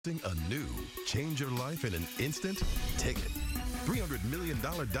A new change your life in an instant ticket. $300 million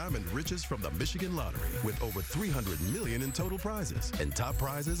diamond riches from the Michigan Lottery with over $300 million in total prizes and top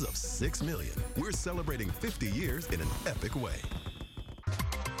prizes of $6 million. We're celebrating 50 years in an epic way.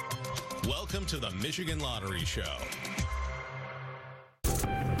 Welcome to the Michigan Lottery Show.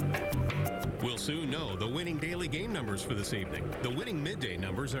 We'll soon know the winning daily game numbers for this evening. The winning midday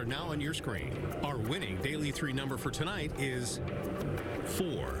numbers are now on your screen. Our winning daily 3 number for tonight is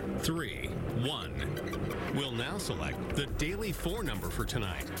 431. We'll now select the daily 4 number for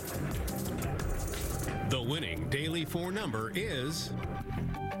tonight. The winning daily 4 number is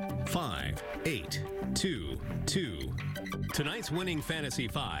 5822. Tonight's winning Fantasy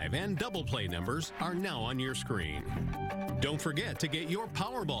 5 and double play numbers are now on your screen. Don't forget to get your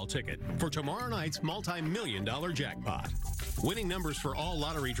Powerball ticket for tomorrow night's multi-million-dollar jackpot. Winning numbers for all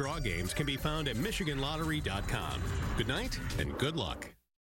lottery draw games can be found at MichiganLottery.com. Good night and good luck.